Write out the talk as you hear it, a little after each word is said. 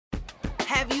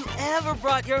ever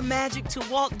brought your magic to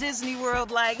Walt Disney World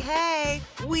like, hey,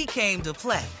 we came to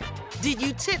play? Did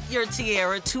you tip your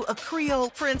tiara to a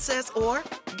Creole princess or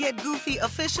get goofy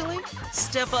officially?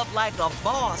 Step up like a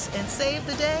boss and save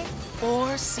the day?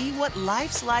 Or see what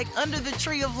life's like under the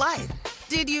tree of life?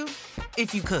 Did you?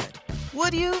 If you could.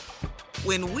 Would you?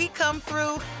 When we come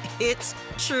through, it's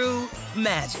true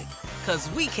magic.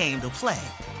 'Cause we came to play.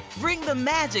 Bring the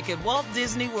magic at Walt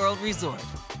Disney World Resort.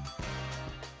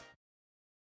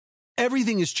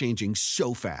 Everything is changing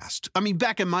so fast. I mean,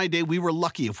 back in my day, we were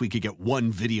lucky if we could get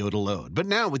one video to load. But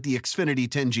now with the Xfinity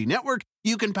 10G network,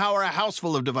 you can power a house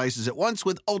full of devices at once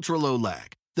with ultra-low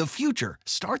lag. The future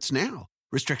starts now.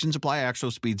 Restrictions apply. Actual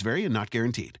speeds vary and not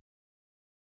guaranteed.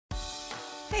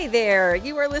 Hey there,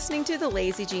 you are listening to the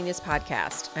Lazy Genius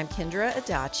Podcast. I'm Kendra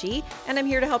Adachi, and I'm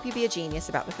here to help you be a genius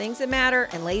about the things that matter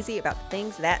and lazy about the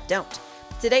things that don't.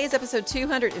 Today is episode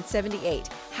 278,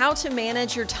 How to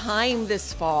Manage Your Time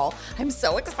This Fall. I'm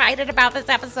so excited about this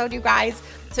episode, you guys.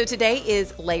 So today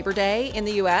is Labor Day in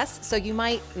the US, so you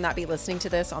might not be listening to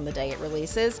this on the day it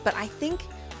releases, but I think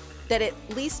that at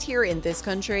least here in this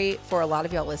country, for a lot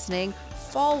of y'all listening,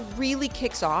 fall really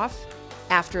kicks off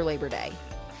after Labor Day.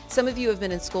 Some of you have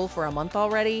been in school for a month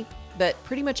already, but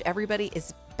pretty much everybody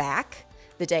is back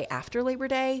the day after Labor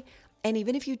Day. And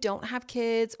even if you don't have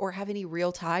kids or have any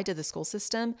real tie to the school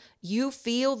system, you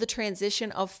feel the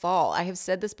transition of fall. I have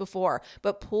said this before,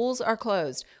 but pools are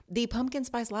closed. The pumpkin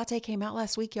spice latte came out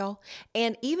last week, y'all.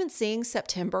 And even seeing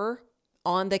September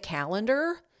on the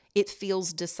calendar, it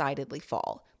feels decidedly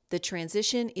fall. The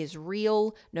transition is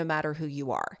real no matter who you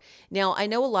are. Now, I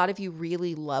know a lot of you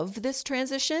really love this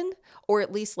transition, or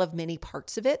at least love many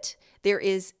parts of it. There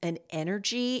is an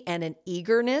energy and an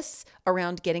eagerness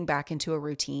around getting back into a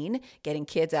routine, getting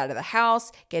kids out of the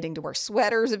house, getting to wear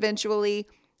sweaters eventually.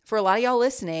 For a lot of y'all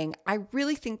listening, I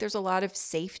really think there's a lot of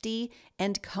safety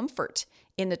and comfort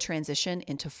in the transition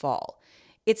into fall.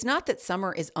 It's not that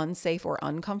summer is unsafe or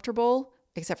uncomfortable,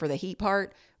 except for the heat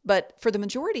part. But for the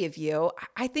majority of you,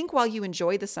 I think while you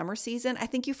enjoy the summer season, I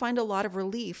think you find a lot of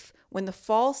relief when the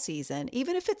fall season,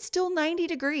 even if it's still 90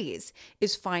 degrees,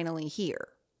 is finally here.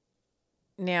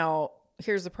 Now,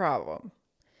 here's the problem.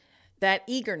 That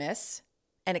eagerness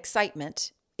and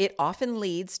excitement, it often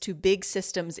leads to big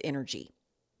systems energy,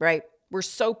 right? We're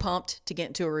so pumped to get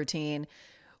into a routine.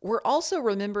 We're also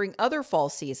remembering other fall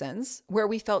seasons where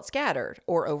we felt scattered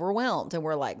or overwhelmed, and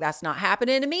we're like, that's not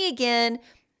happening to me again.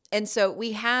 And so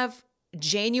we have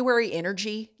January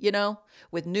energy,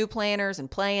 with new planners and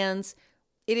plans.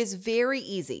 It is very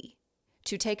easy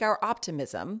to take our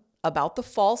optimism about the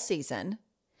fall season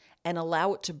and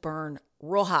allow it to burn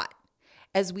real hot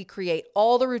as we create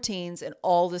all the routines and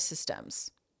all the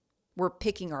systems. We're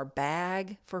picking our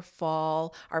bag for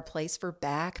fall, our place for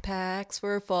backpacks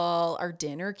for fall, our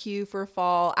dinner queue for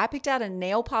fall. I picked out a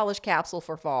nail polish capsule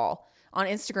for fall on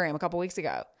Instagram a couple weeks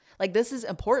ago. Like, this is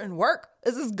important work.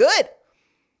 This is good.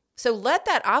 So let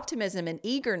that optimism and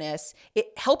eagerness,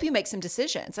 it help you make some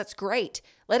decisions. That's great.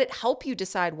 Let it help you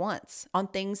decide once on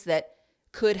things that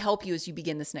could help you as you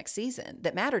begin this next season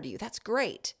that matter to you. That's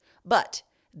great. But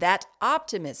that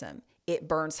optimism, it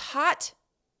burns hot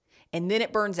and then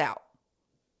it burns out.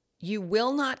 You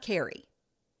will not carry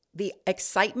the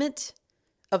excitement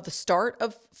of the start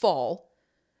of fall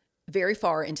very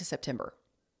far into September.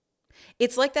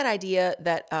 It's like that idea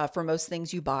that for most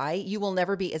things you buy, you will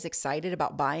never be as excited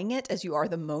about buying it as you are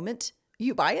the moment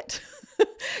you buy it.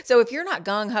 So if you're not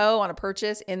gung-ho on a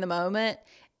purchase in the moment,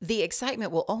 the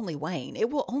excitement will only wane.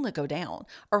 It will only go down.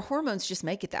 Our hormones just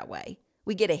make it that way.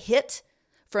 We get a hit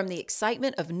from the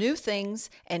excitement of new things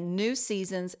and new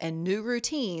seasons and new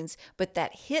routines, but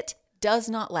that hit does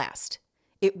not last.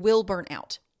 It will burn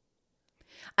out.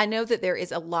 I know that there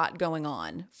is a lot going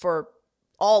on for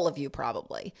all of you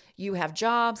probably. You have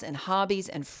jobs and hobbies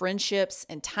and friendships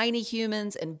and tiny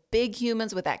humans and big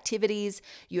humans with activities.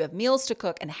 You have meals to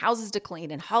cook and houses to clean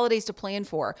and holidays to plan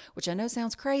for, which I know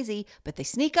sounds crazy, but they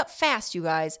sneak up fast, you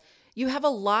guys. You have a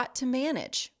lot to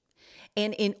manage.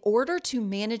 And in order to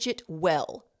manage it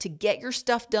well, to get your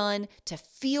stuff done, to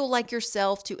feel like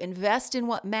yourself, to invest in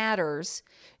what matters,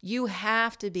 you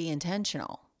have to be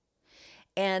intentional.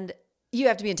 And you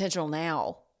have to be intentional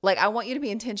now. Like, I want you to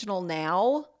be intentional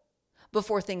now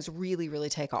before things really, really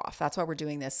take off. That's why we're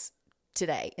doing this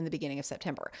today in the beginning of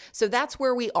September. So that's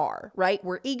where we are, right?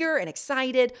 We're eager and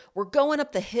excited. We're going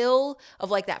up the hill of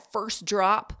like that first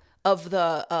drop of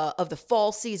the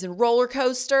fall season roller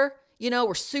coaster.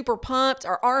 We're super pumped.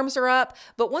 Our arms are up.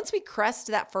 But once we crest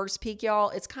that first peak,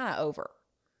 y'all, it's kind of over.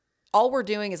 All we're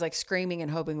doing is like screaming and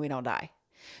hoping we don't die.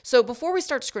 So before we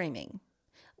start screaming,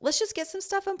 let's just get some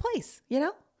stuff in place,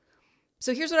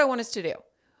 So here's what I want us to do.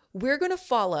 we're going to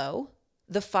follow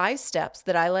the 5 steps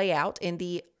that I lay out in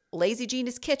the Lazy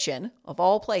Genius Kitchen, of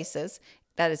all places.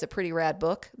 That is a pretty rad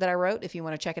book that I wrote if you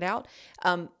want to check it out.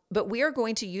 But we are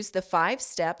going to use the 5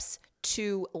 steps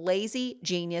to lazy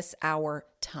genius our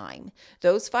time.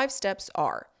 Those 5 steps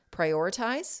are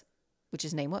prioritize, which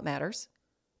is name what matters,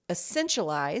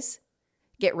 essentialize,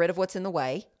 get rid of what's in the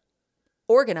way,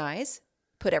 organize,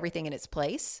 put everything in its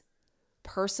place,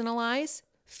 personalize,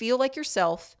 feel like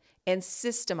yourself, and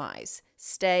systemize,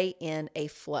 stay in a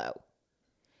flow.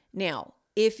 Now,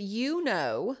 if you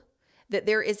know that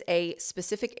there is a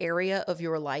specific area of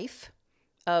your life,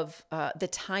 of the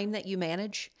time that you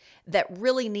manage, that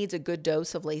really needs a good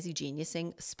dose of lazy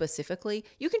geniusing specifically,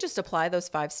 you can just apply those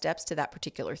 5 steps to that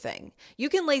particular thing. You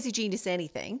can lazy genius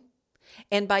anything.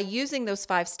 And by using those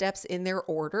 5 steps in their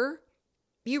order,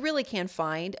 you really can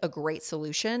find a great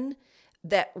solution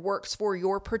that works for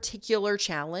your particular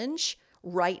challenge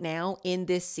right now in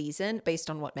this season based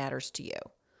on what matters to you.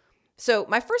 So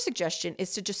my first suggestion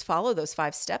is to just follow those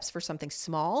 5 steps for something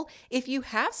small if you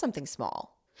have something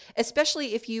small,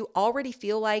 especially if you already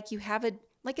feel like you have a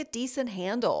decent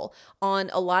handle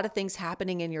on a lot of things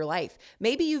happening in your life.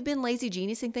 Maybe you've been lazy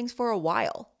geniusing things for a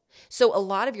while. So a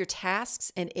lot of your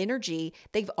tasks and energy,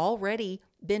 they've already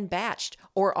been batched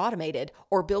or automated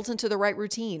or built into the right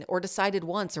routine or decided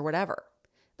once or whatever.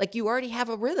 Like you already have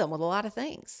a rhythm with a lot of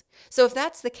things. So if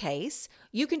that's the case,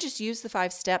 you can just use the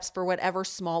 5 steps for whatever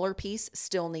smaller piece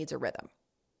still needs a rhythm.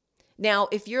 Now,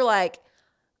 if you're like,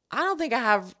 I don't think I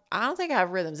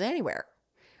have rhythms anywhere,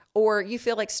 or you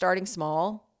feel like starting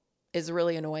small is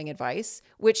really annoying advice,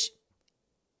 which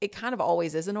it kind of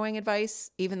always is annoying advice,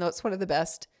 even though it's one of the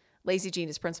best lazy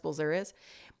genius principles there is.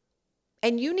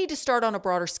 And you need to start on a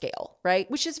broader scale, right?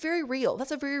 Which is very real.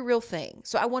 That's a very real thing.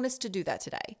 So I want us to do that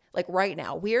today. Like right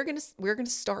now, we're going to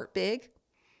start big,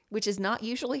 which is not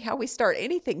usually how we start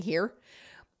anything here.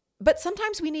 But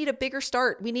sometimes we need a bigger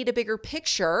start. We need a bigger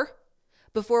picture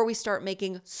before we start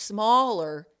making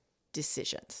smaller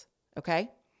decisions,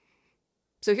 okay?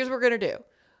 So here's what we're going to do.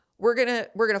 We're going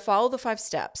to follow the 5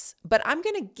 steps, but I'm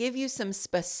going to give you some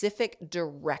specific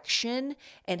direction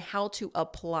and how to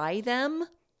apply them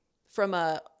from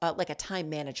a time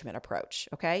management approach,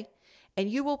 okay? And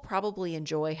you will probably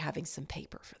enjoy having some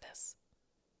paper for this.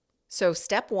 So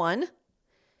step 1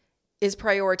 is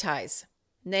prioritize.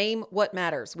 Name what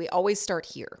matters. We always start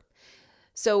here.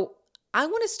 So I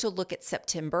want us to look at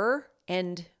September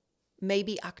and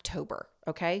maybe October,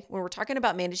 okay? When we're talking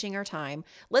about managing our time,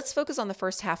 let's focus on the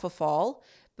first half of fall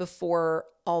before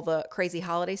all the crazy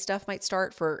holiday stuff might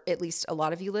start for at least a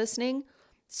lot of you listening.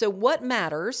 So what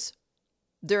matters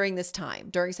during this time,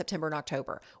 during September and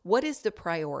October? What is the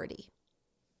priority?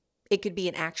 It could be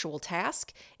an actual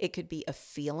task. It could be a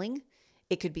feeling.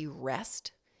 It could be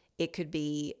rest. It could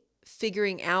be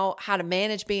figuring out how to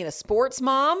manage being a sports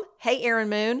mom. Hey, Erin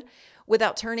Moon,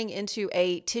 without turning into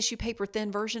a tissue paper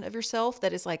thin version of yourself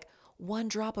that is like one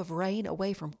drop of rain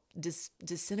away from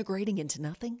disintegrating into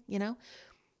nothing, you know?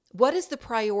 What is the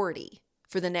priority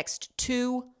for the next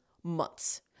 2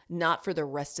 months? Not for the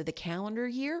rest of the calendar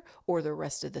year or the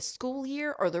rest of the school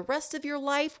year or the rest of your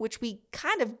life, which we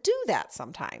kind of do that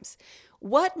sometimes.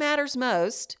 What matters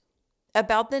most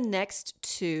about the next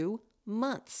 2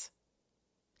 months?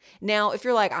 Now, if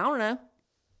you're like, I don't know,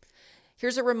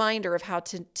 here's a reminder of how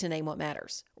to name what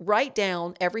matters. Write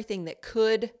down everything that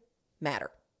could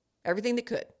matter. Everything that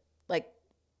could. Like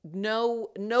no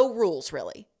rules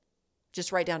really.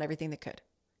 Just write down everything that could.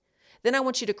 Then I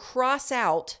want you to cross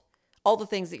out all the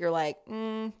things that you're like,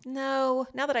 no,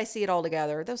 now that I see it all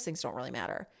together, those things don't really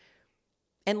matter.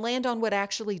 And land on what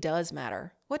actually does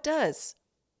matter. What does?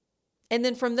 And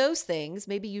then from those things,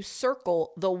 maybe you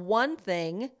circle the one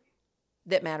thing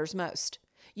that matters most.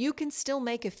 You can still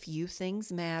make a few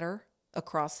things matter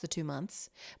across the 2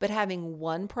 months, but having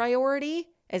one priority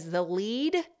as the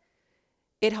lead,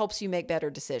 it helps you make better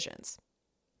decisions.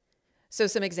 So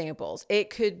some examples.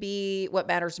 It could be what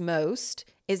matters most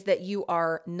is that you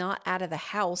are not out of the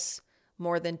house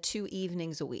more than 2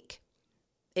 evenings a week.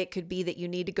 It could be that you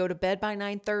need to go to bed by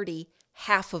 9:30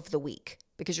 half of the week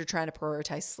because you're trying to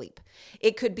prioritize sleep.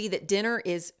 It could be that dinner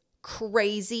is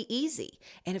crazy easy.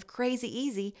 And if crazy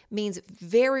easy means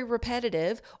very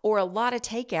repetitive or a lot of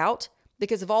takeout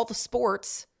because of all the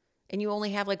sports and you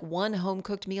only have like one home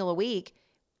cooked meal a week,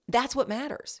 that's what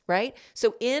matters, right?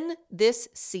 So in this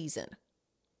season,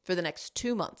 for the next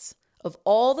 2 months, of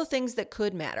all the things that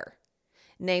could matter,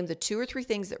 name the 2 or 3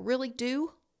 things that really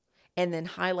do, and then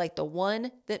highlight the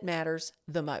one that matters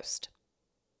the most.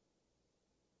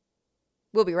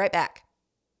 We'll be right back.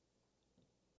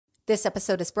 This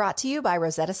episode is brought to you by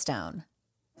Rosetta Stone.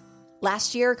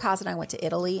 Last year, Kaz and I went to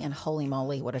Italy, and holy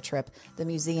moly, what a trip. The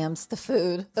museums, the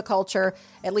food, the culture.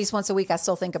 At least once a week, I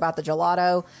still think about the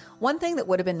gelato. One thing that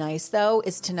would have been nice, though,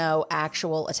 is to know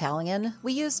actual Italian.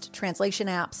 We used translation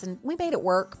apps, and we made it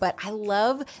work, but I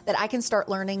love that I can start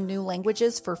learning new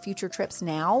languages for future trips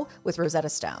now with Rosetta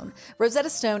Stone. Rosetta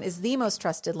Stone is the most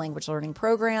trusted language learning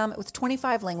program with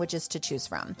 25 languages to choose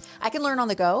from. I can learn on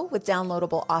the go with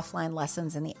downloadable offline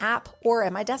lessons in the app or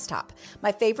at my desktop.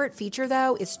 My favorite feature,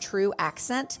 though, is True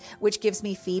Accent, which gives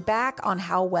me feedback on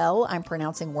how well I'm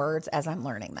pronouncing words as I'm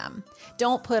learning them.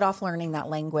 Don't put off learning that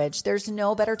language. There's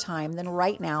no better time than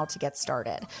right now to get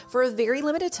started. For a very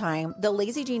limited time, the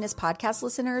Lazy Genius podcast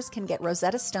listeners can get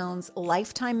Rosetta Stone's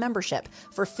lifetime membership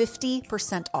for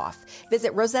 50% off.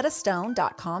 Visit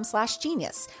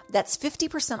rosettastone.com/genius. That's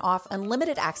 50% off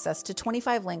unlimited access to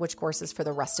 25 language courses for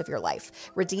the rest of your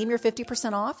life. Redeem your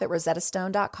 50% off at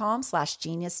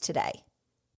rosettastone.com/genius today.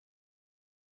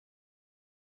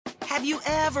 Have you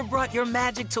ever brought your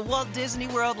magic to Walt Disney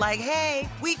World like, hey,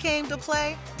 we came to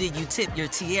play? Did you tip your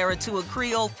tiara to a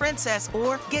Creole princess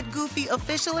or get goofy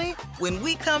officially? When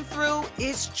we come through,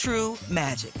 it's true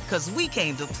magic, because we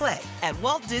came to play at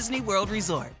Walt Disney World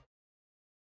Resort.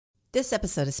 This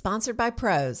episode is sponsored by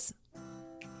Prose.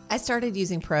 I started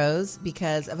using Prose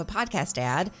because of a podcast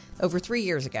ad over 3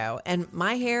 years ago, and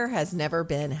my hair has never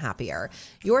been happier.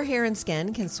 Your hair and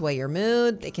skin can sway your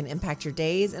mood, they can impact your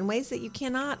days in ways that you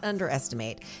cannot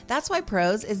underestimate. That's why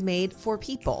Prose is made for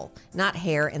people, not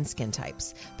hair and skin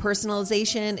types.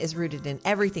 Personalization is rooted in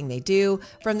everything they do,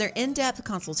 from their in-depth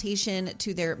consultation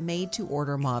to their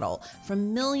made-to-order model.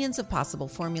 From millions of possible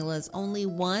formulas, only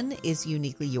one is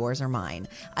uniquely yours or mine.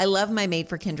 I love my Made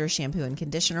for Kendra shampoo and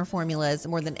conditioner formulas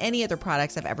more than any other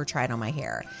products I've ever tried on my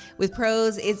hair. With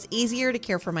Prose, it's easier to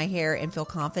care for my hair and feel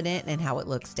confident in how it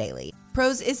looks daily.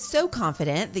 Prose is so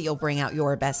confident that you'll bring out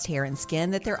your best hair and skin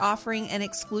that they're offering an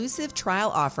exclusive trial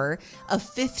offer of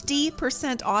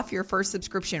 50% off your first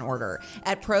subscription order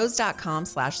at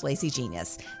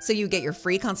prose.com/lazygenius. So you get your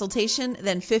free consultation,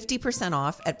 then 50%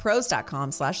 off at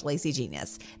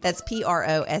prose.com/lazygenius. That's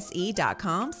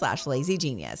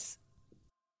prose.com/lazygenius.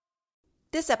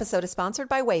 This episode is sponsored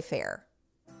by Wayfair.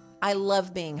 I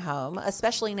love being home,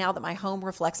 especially now that my home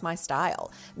reflects my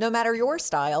style. No matter your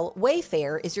style,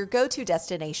 Wayfair is your go-to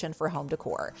destination for home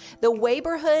decor. The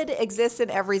Wayborhood exists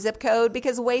in every zip code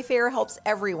because Wayfair helps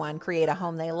everyone create a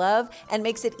home they love and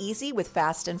makes it easy with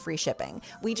fast and free shipping.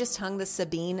 We just hung the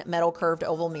Sabine metal curved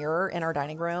oval mirror in our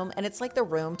dining room, and it's like the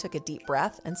room took a deep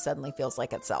breath and suddenly feels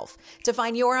like itself. To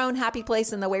find your own happy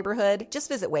place in the Wayborhood, just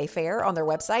visit Wayfair on their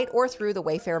website or through the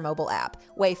Wayfair mobile app.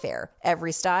 Wayfair,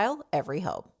 every style, every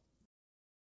home.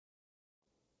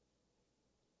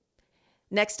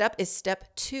 Next up is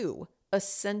step 2,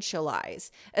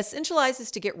 essentialize. Essentialize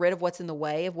is to get rid of what's in the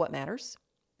way of what matters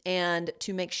and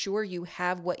to make sure you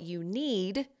have what you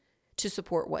need to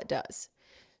support what does.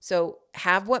 So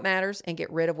have what matters and get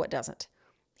rid of what doesn't.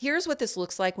 Here's what this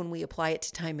looks like when we apply it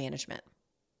to time management.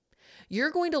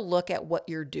 You're going to look at what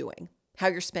you're doing, how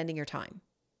you're spending your time.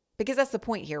 Because that's the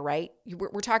point here, right?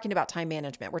 We're talking about time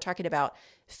management. We're talking about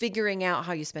figuring out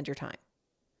how you spend your time.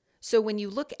 So when you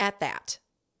look at that,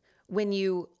 when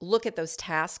you look at those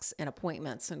tasks and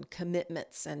appointments and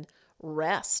commitments and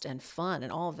rest and fun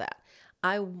and all of that,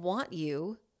 I want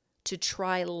you to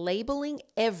try labeling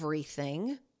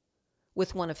everything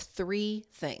with one of 3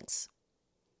 things.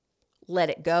 Let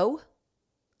it go,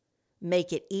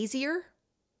 make it easier,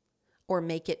 or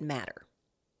make it matter.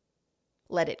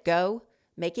 Let it go,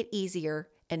 make it easier,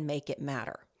 and make it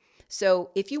matter.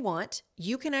 So if you want,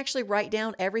 you can actually write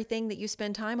down everything that you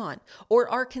spend time on or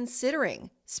are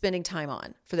considering spending time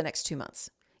on for the next 2 months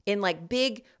in like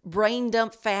big brain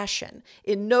dump fashion,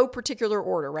 in no particular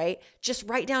order, right? Just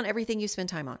write down everything you spend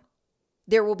time on.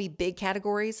 There will be big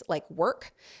categories like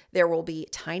work. There will be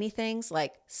tiny things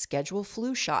like schedule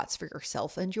flu shots for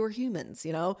yourself and your humans,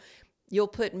 You'll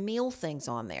put meal things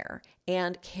on there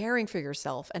and caring for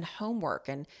yourself and homework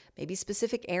and maybe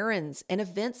specific errands and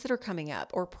events that are coming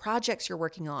up or projects you're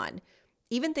working on.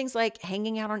 Even things like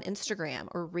hanging out on Instagram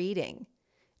or reading.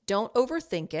 Don't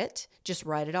overthink it. Just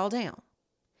write it all down.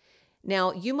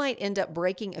 Now, you might end up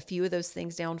breaking a few of those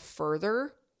things down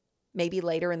further, maybe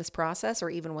later in this process or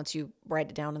even once you write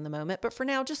it down in the moment. But for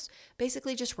now, just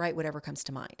write whatever comes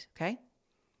to mind, okay?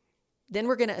 Then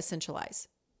we're going to essentialize.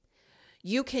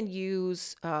 You can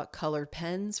use colored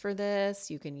pens for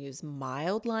this. You can use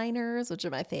mild liners, which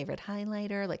are my favorite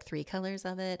highlighter, like 3 colors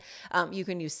of it. You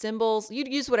can use symbols. You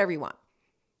use whatever you want.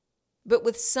 But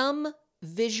with some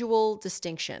visual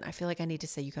distinction, I feel like I need to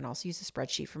say you can also use a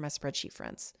spreadsheet for my spreadsheet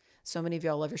friends. So many of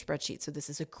y'all love your spreadsheet. So this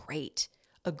is a great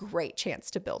chance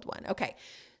to build one. Okay.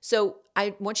 So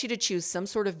I want you to choose some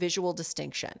sort of visual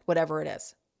distinction, whatever it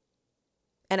is.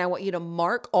 And I want you to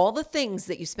mark all the things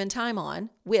that you spend time on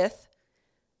with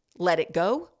let it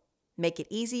go, make it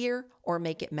easier, or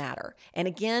make it matter. And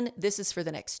again, this is for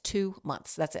the next 2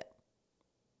 months. That's it.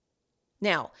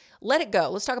 Now, let it go.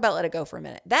 Let's talk about let it go for a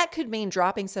minute. That could mean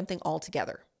dropping something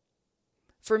altogether.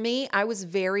 For me, I was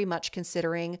very much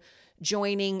considering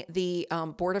joining the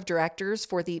board of directors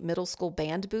for the middle school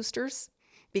band boosters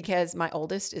because my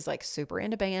oldest is like super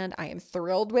into band. I am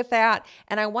thrilled with that.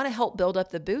 And I want to help build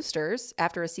up the boosters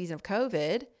after a season of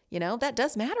COVID. You know, that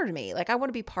does matter to me. Like I want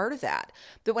to be part of that.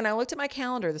 But when I looked at my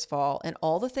calendar this fall and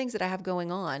all the things that I have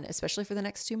going on, especially for the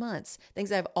next 2 months,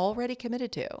 things I've already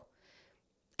committed to,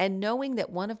 and knowing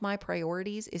that one of my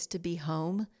priorities is to be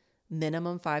home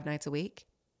minimum 5 nights a week,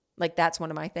 like that's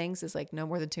one of my things is like no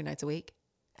more than 2 nights a week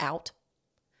out,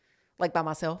 like by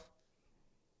myself.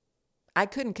 I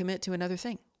couldn't commit to another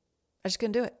thing. I just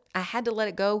couldn't do it. I had to let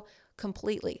it go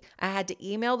completely. I had to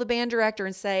email the band director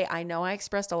and say, I know I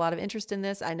expressed a lot of interest in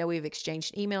this. I know we've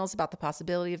exchanged emails about the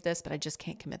possibility of this, but I just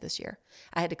can't commit this year.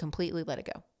 I had to completely let it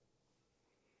go.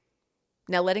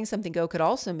 Now, letting something go could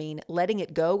also mean letting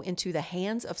it go into the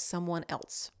hands of someone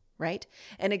else, right?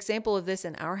 An example of this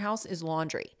in our house is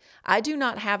laundry. I do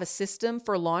not have a system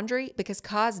for laundry because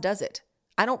Kaz does it.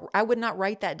 I would not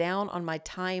write that down on my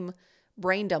time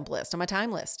brain dump list, on my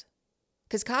time list,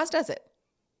 because Kaz does it.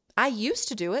 I used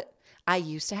to do it. I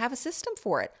used to have a system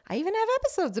for it. I even have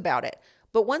episodes about it.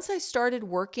 But once I started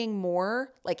working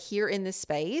more like here in this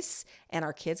space and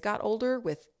our kids got older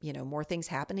with, more things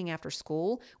happening after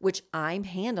school, which I'm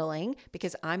handling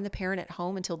because I'm the parent at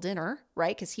home until dinner,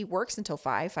 right? Because he works until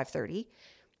 5:30.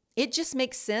 It just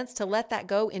makes sense to let that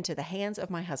go into the hands of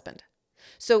my husband.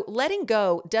 So letting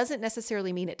go doesn't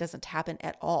necessarily mean it doesn't happen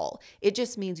at all. It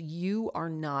just means you are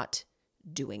not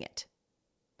doing it.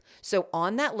 So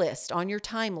on that list, on your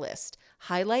time list,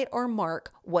 highlight or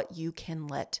mark what you can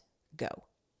let go.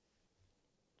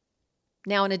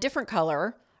 Now in a different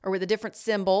color or with a different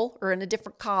symbol or in a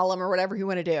different column or whatever you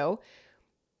want to do,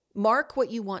 mark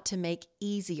what you want to make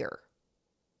easier.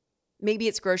 Maybe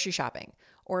it's grocery shopping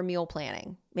or meal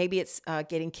planning. Maybe it's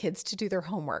getting kids to do their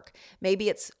homework. Maybe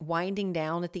it's winding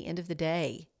down at the end of the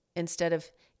day instead of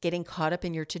getting caught up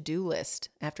in your to-do list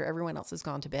after everyone else has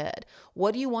gone to bed.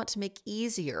 What do you want to make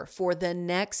easier for the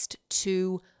next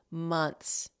 2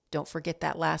 months? Don't forget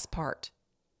that last part.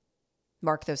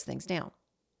 Mark those things down.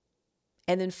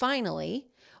 And then finally,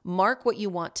 mark what you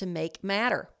want to make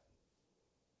matter.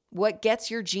 What gets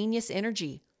your genius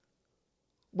energy?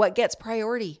 What gets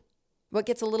priority? What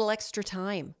gets a little extra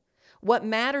time? What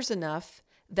matters enough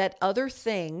that other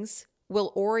things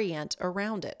will orient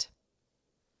around it?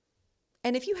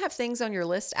 And if you have things on your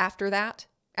list after that,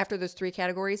 after those 3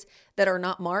 categories that are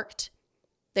not marked,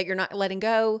 that you're not letting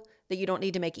go, that you don't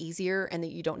need to make easier, and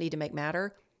that you don't need to make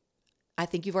matter, I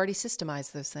think you've already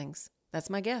systemized those things. That's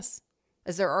my guess,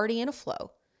 as they're already in a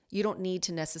flow. You don't need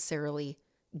to necessarily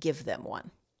give them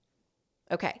one.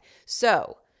 Okay,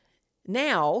 so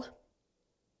now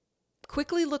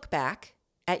quickly look back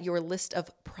at your list of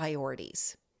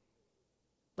priorities.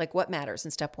 Like what matters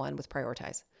in step 1 with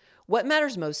prioritize. What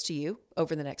matters most to you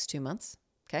over the next 2 months?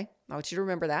 Okay, I want you to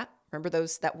remember that. Remember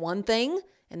that one thing,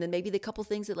 and then maybe the couple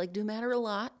things that do matter a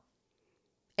lot.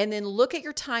 And then look at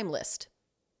your time list.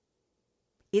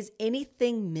 Is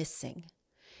anything missing?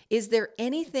 Is there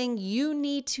anything you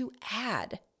need to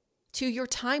add to your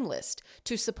time list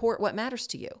to support what matters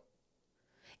to you?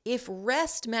 If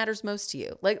rest matters most to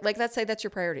you, like let's say that's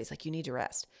your priorities, like you need to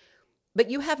rest, but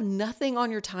you have nothing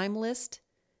on your time list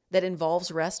that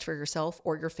involves rest for yourself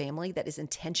or your family that is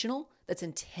intentional, that's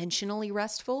intentionally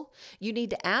restful, you need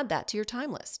to add that to your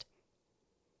time list.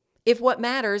 If what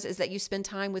matters is that you spend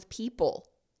time with people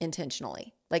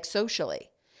intentionally, like socially,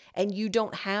 and you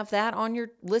don't have that on your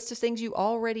list of things you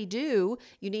already do,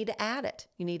 you need to add it.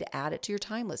 You need to add it to your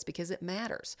time list because it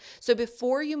matters. So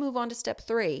before you move on to step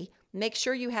 3, make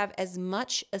sure you have as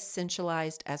much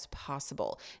essentialized as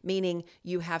possible, meaning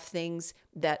you have things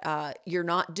that you're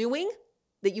not doing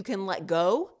that you can let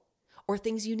go, or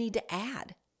things you need to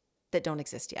add that don't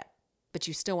exist yet, but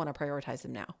you still want to prioritize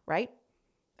them now, right?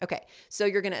 Okay, so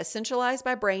you're going to essentialize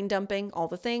by brain dumping all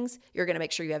the things. You're going to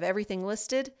make sure you have everything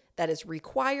listed that is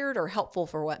required or helpful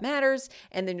for what matters,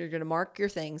 and then you're going to mark your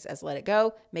things as let it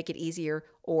go, make it easier,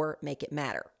 or make it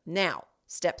matter. Now,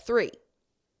 step 3.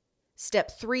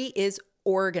 Step 3 is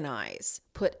organize.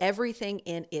 Put everything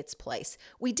in its place.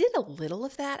 We did a little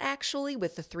of that actually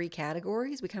with the 3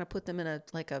 categories. We kind of put them in a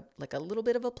little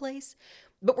bit of a place,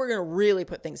 but we're going to really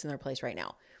put things in their place right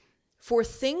now. For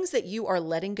things that you are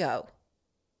letting go,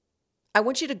 I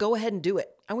want you to go ahead and do it.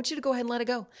 I want you to go ahead and let it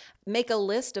go. Make a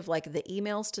list of like the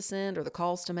emails to send or the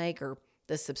calls to make or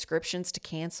the subscriptions to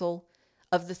cancel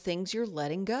of the things you're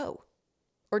letting go.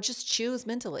 Or just choose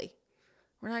mentally.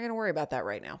 We're not going to worry about that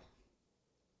right now.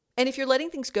 And if you're letting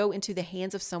things go into the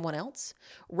hands of someone else,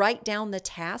 write down the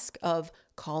task of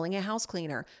calling a house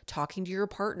cleaner, talking to your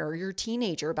partner or your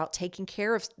teenager about taking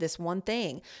care of this one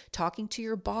thing, talking to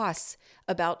your boss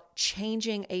about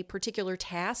changing a particular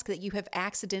task that you have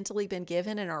accidentally been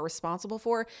given and are responsible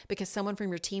for because someone from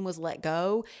your team was let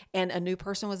go and a new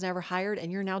person was never hired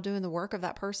and you're now doing the work of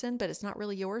that person, but it's not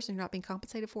really yours and you're not being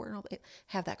compensated for it. And all that.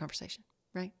 Have that conversation,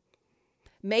 right?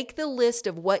 Make the list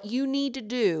of what you need to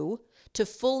do to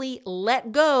fully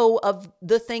let go of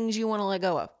the things you want to let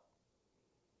go of.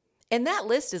 And that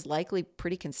list is likely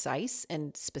pretty concise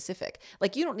and specific.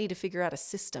 Like you don't need to figure out a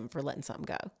system for letting something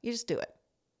go. You just do it.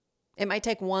 It might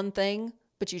take one thing,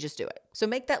 but you just do it. So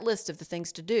make that list of the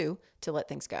things to do to let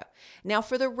things go. Now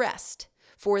for the rest,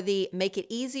 for the make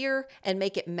it easier and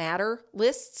make it matter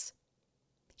lists,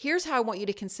 here's how I want you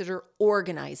to consider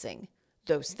organizing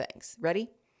those things.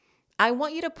 Ready? I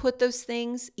want you to put those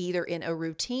things either in a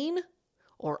routine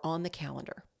or on the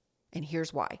calendar. And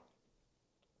here's why.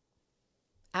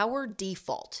 Our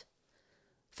default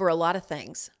for a lot of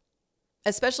things,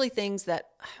 especially things that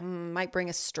might bring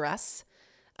us stress,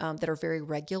 that are very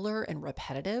regular and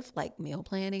repetitive, like meal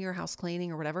planning or house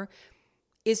cleaning or whatever,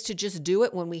 is to just do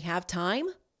it when we have time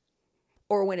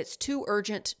or when it's too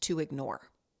urgent to ignore,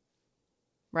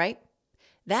 right?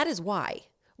 That is why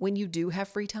when you do have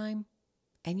free time,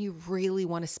 and you really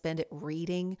want to spend it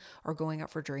reading or going out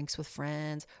for drinks with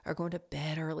friends or going to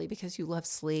bed early because you love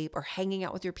sleep or hanging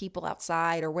out with your people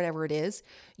outside or whatever it is,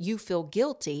 you feel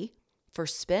guilty for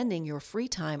spending your free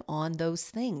time on those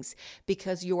things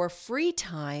because your free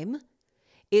time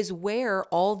is where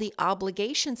all the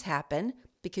obligations happen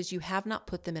because you have not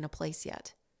put them in a place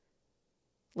yet.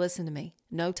 Listen to me.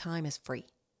 No time is free.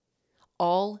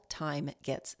 All time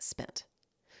gets spent.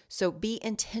 So be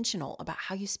intentional about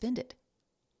how you spend it.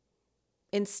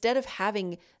 Instead of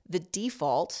having the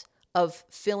default of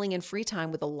filling in free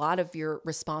time with a lot of your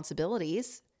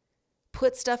responsibilities,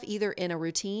 put stuff either in a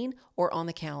routine or on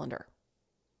the calendar.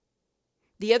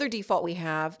 The other default we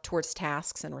have towards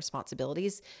tasks and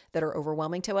responsibilities that are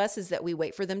overwhelming to us is that we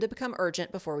wait for them to become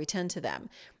urgent before we tend to them.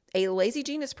 A Lazy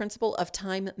Genius principle of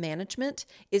time management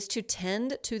is to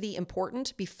tend to the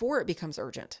important before it becomes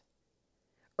urgent.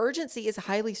 Urgency is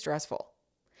highly stressful.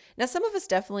 Now, some of us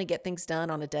definitely get things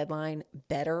done on a deadline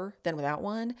better than without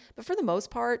one, but for the most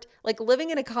part, like living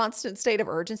in a constant state of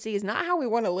urgency is not how we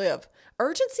want to live.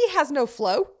 Urgency has no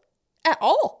flow at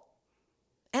all.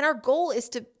 And our goal is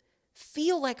to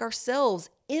feel like ourselves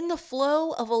in the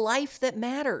flow of a life that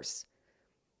matters.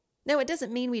 Now, it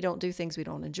doesn't mean we don't do things we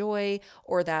don't enjoy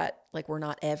or that like we're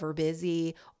not ever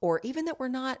busy or even that we're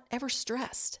not ever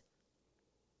stressed.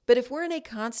 But if we're in a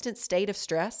constant state of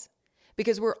stress,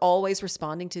 because we're always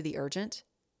responding to the urgent,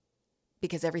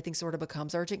 because everything sort of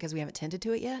becomes urgent because we haven't tended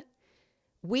to it yet,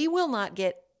 we will not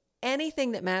get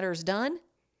anything that matters done,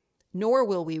 nor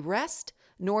will we rest,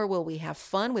 nor will we have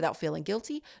fun without feeling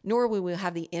guilty, nor will we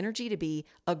have the energy to be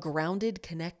a grounded,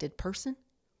 connected person.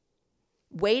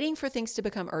 Waiting for things to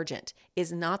become urgent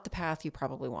is not the path you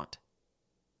probably want.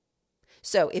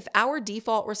 So if our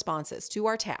default responses to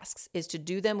our tasks is to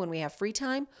do them when we have free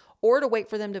time or to wait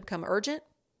for them to become urgent,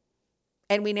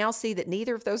 and we now see that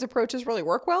neither of those approaches really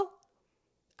work well,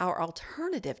 our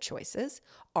alternative choices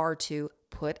are to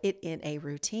put it in a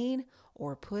routine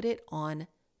or put it on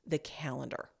the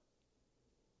calendar.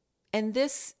 And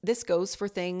this goes for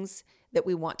things that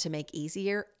we want to make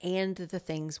easier and the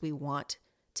things we want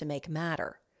to make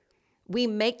matter. We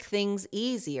make things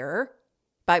easier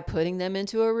by putting them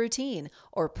into a routine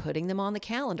or putting them on the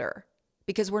calendar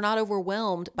because we're not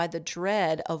overwhelmed by the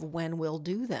dread of when we'll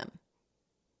do them.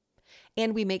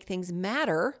 And we make things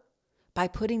matter by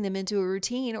putting them into a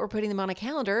routine or putting them on a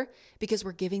calendar because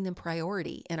we're giving them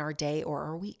priority in our day or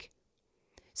our week.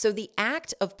 So the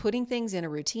act of putting things in a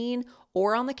routine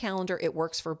or on the calendar, it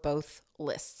works for both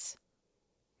lists.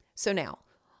 So now,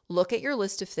 look at your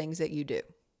list of things that you do,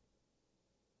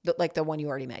 like the one you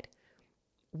already made.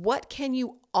 What can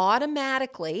you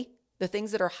automatically, the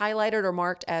things that are highlighted or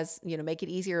marked as, make it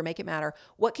easier or make it matter,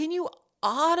 what can you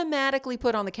automatically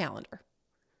put on the calendar?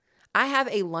 I have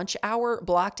a lunch hour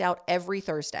blocked out every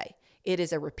Thursday. It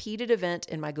is a repeated event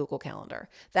in my Google Calendar.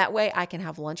 That way I can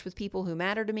have lunch with people who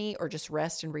matter to me or just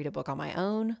rest and read a book on my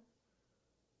own.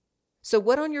 So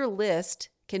what on your list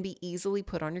can be easily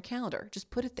put on your calendar? Just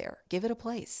put it there. Give it a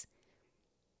place.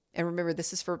 And remember,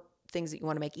 this is for things that you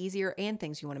want to make easier and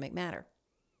things you want to make matter.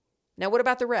 Now, what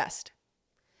about the rest?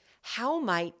 How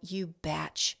might you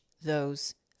batch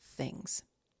those things?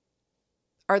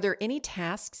 Are there any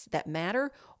tasks that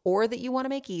matter or that you want to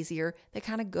make easier that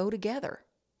kind of go together?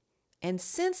 And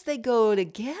since they go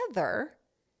together,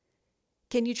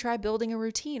 can you try building a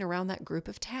routine around that group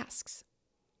of tasks?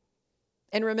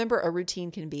 And remember, a routine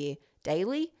can be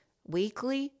daily,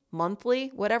 weekly,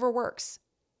 monthly, whatever works.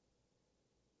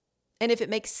 And if it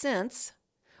makes sense,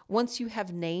 once you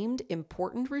have named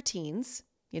important routines,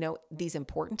 these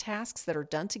important tasks that are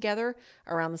done together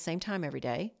around the same time every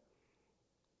day,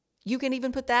 you can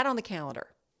even put that on the calendar.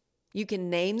 You can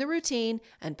name the routine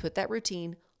and put that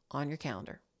routine on your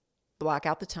calendar. Block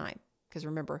out the time, because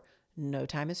remember, no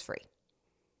time is free.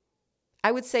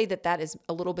 I would say that is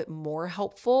a little bit more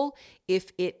helpful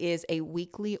if it is a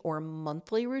weekly or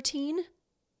monthly routine,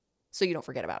 so you don't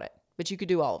forget about it. But you could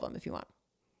do all of them if you want.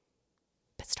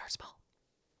 But start small.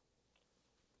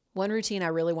 One routine I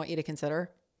really want you to consider,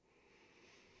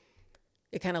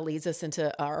 it kind of leads us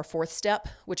into our fourth step,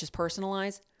 which is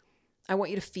personalize. I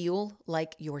want you to feel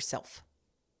like yourself.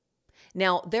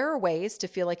 Now, there are ways to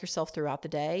feel like yourself throughout the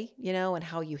day, and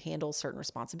how you handle certain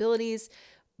responsibilities.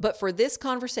 But for this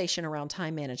conversation around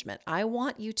time management, I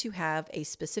want you to have a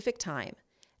specific time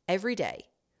every day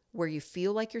where you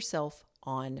feel like yourself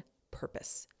on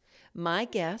purpose. My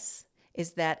guess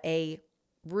is that a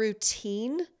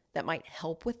routine that might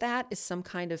help with that is some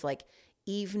kind of like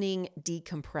evening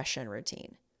decompression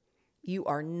routine. You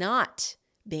are not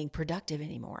being productive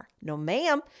anymore. No,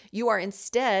 ma'am. You are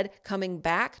instead coming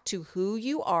back to who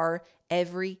you are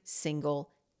every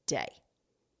single day.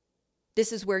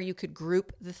 This is where you could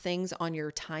group the things on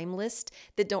your time list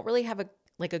that don't really have a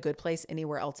good place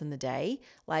anywhere else in the day,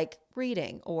 like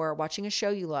reading or watching a show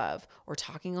you love or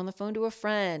talking on the phone to a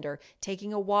friend or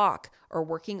taking a walk or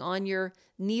working on your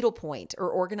needlepoint or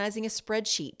organizing a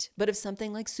spreadsheet. But if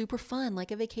something like super fun,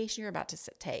 like a vacation you're about to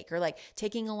take, or like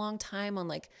taking a long time on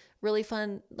like really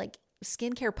fun, like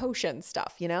skincare potion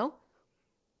stuff,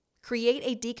 create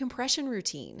a decompression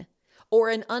routine or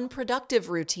an unproductive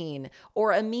routine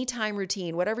or a me time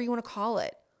routine, whatever you want to call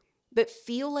it. But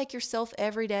feel like yourself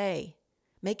every day.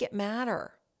 Make it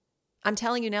matter. I'm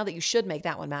telling you now that you should make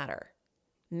that one matter.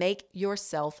 Make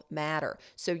yourself matter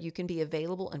so you can be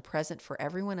available and present for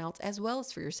everyone else as well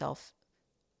as for yourself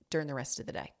during the rest of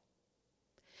the day.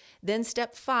 Then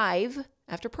step 5,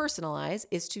 after personalize,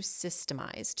 is to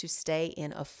systemize, to stay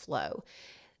in a flow.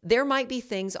 There might be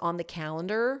things on the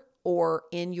calendar or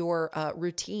in your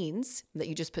routines that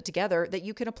you just put together that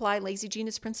you can apply Lazy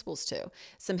Genius principles to.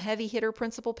 Some heavy hitter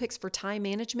principle picks for time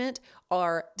management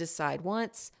are decide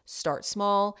once, start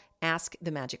small, ask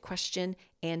the magic question,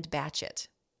 and batch it.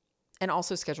 And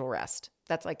also schedule rest.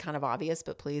 That's like kind of obvious,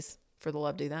 but please, for the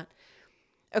love, do that.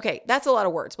 Okay, that's a lot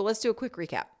of words, but let's do a quick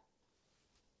recap.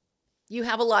 You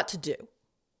have a lot to do.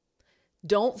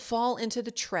 Don't fall into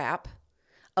the trap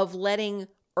of letting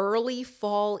early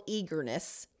fall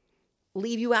eagerness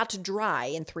leave you out to dry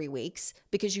in 3 weeks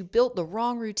because you built the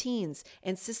wrong routines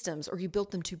and systems or you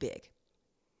built them too big.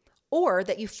 Or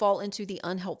that you fall into the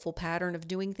unhelpful pattern of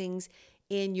doing things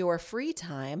in your free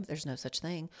time, there's no such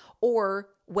thing, or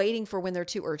waiting for when they're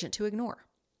too urgent to ignore.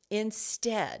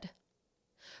 Instead,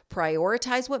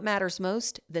 prioritize what matters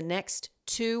most the next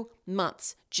 2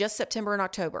 months, just September and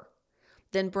October.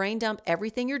 Then brain dump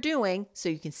everything you're doing so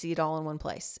you can see it all in one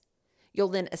place. You'll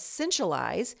then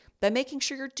essentialize by making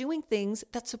sure you're doing things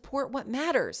that support what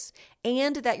matters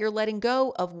and that you're letting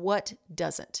go of what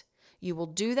doesn't. You will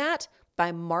do that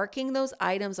by marking those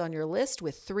items on your list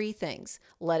with 3 things.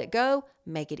 Let it go,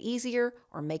 make it easier,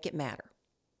 or make it matter.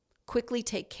 Quickly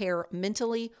take care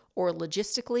mentally or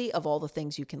logistically of all the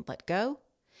things you can let go.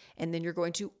 And then you're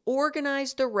going to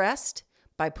organize the rest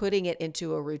by putting it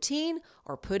into a routine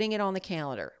or putting it on the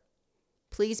calendar.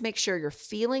 Please make sure you're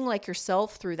feeling like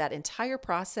yourself through that entire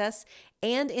process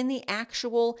and in the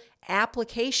actual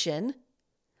application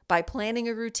by planning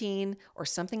a routine or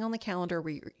something on the calendar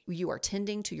where you are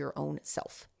tending to your own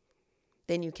self.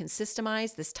 Then you can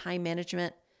systemize this time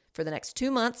management for the next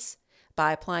 2 months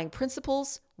by applying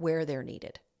principles where they're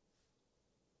needed.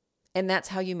 And that's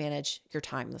how you manage your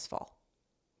time this fall.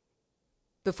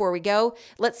 Before we go,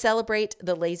 let's celebrate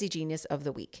the Lazy Genius of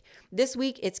the week. This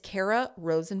week, it's Kara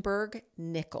Rosenberg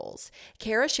Nichols.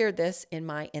 Kara shared this in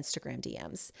my Instagram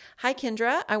DMs. Hi,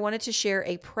 Kendra. I wanted to share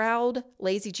a proud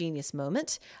Lazy Genius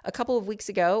moment. A couple of weeks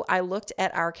ago, I looked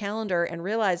at our calendar and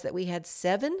realized that we had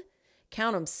 7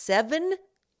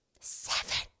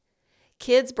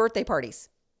 kids' birthday parties,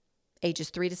 ages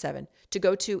 3 to 7, to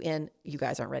go to in, you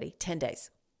guys aren't ready, 10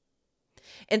 days.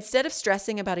 Instead of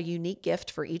stressing about a unique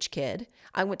gift for each kid,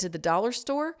 I went to the dollar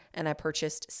store and I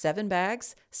purchased 7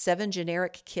 bags, 7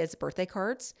 generic kids' birthday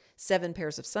cards, 7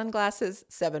 pairs of sunglasses,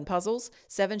 7 puzzles,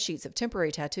 7 sheets of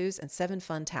temporary tattoos, and 7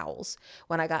 fun towels.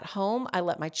 When I got home, I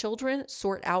let my children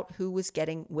sort out who was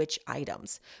getting which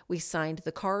items. We signed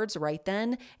the cards right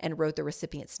then and wrote the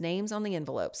recipients' names on the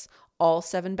envelopes. All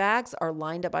 7 bags are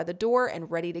lined up by the door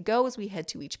and ready to go as we head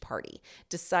to each party.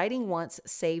 Deciding once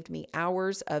saved me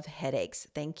hours of headaches.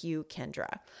 Thank you,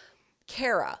 Kendra.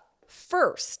 Kara,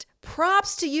 first,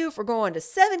 props to you for going to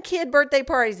 7 kid birthday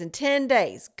parties in 10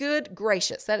 days. Good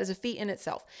gracious, that is a feat in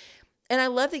itself. And I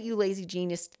love that you lazy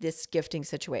geniused this gifting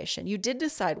situation. You did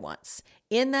decide once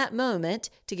in that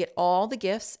moment to get all the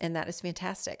gifts, and that is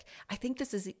fantastic. I think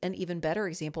this is an even better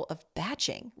example of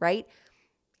batching, right?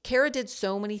 Kara did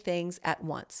so many things at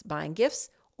once, buying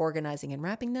gifts, organizing and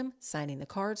wrapping them, signing the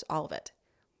cards, all of it.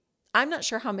 I'm not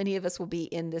sure how many of us will be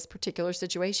in this particular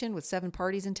situation with 7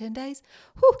 parties in 10 days,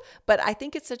 but I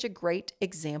think it's such a great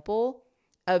example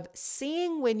of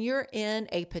seeing when you're in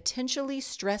a potentially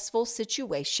stressful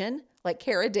situation, like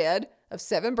Kara did, of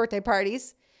 7 birthday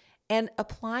parties, and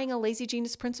applying a lazy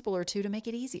genius principle or two to make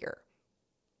it easier.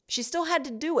 She still had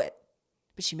to do it,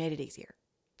 but she made it easier.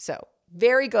 So,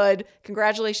 very good.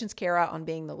 Congratulations, Kara, on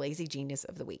being the lazy genius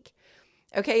of the week.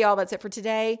 Okay, y'all, that's it for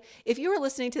today. If you are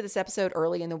listening to this episode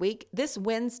early in the week, this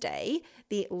Wednesday,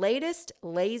 the latest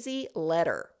Lazy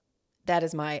Letter. That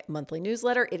is my monthly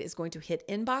newsletter. It is going to hit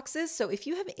inboxes. So if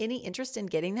you have any interest in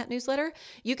getting that newsletter,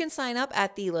 you can sign up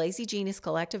at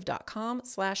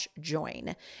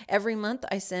thelazygeniuscollective.com/join. Every month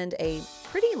I send a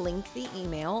pretty lengthy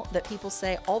email that people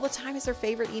say all the time is their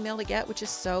favorite email to get, which is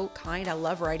so kind. I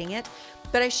love writing it.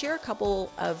 But I share a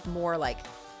couple of more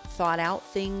thought out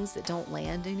things that don't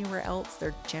land anywhere else.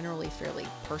 They're generally fairly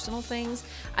personal things.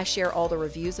 I share all the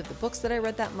reviews of the books that I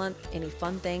read that month, any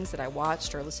fun things that I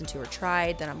watched or listened to or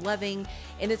tried that I'm loving.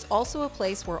 And it's also a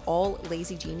place where all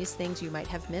lazy genius things you might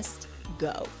have missed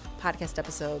go. Podcast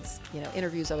episodes,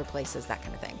 interviews, other places, that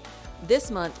kind of thing. This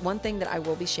month, one thing that I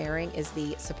will be sharing is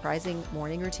the surprising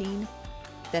morning routine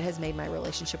that has made my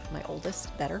relationship with my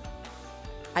oldest better.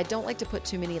 I don't like to put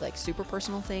too many super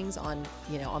personal things on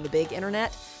the big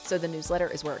internet. So the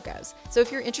newsletter is where it goes. So if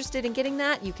you're interested in getting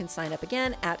that, you can sign up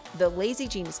again at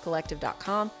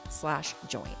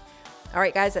thelazygeniuscollective.com/join. All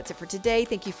right, guys, that's it for today.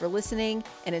 Thank you for listening.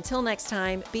 And until next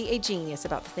time, be a genius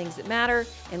about the things that matter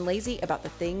and lazy about the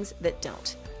things that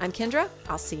don't. I'm Kendra.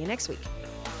 I'll see you next week.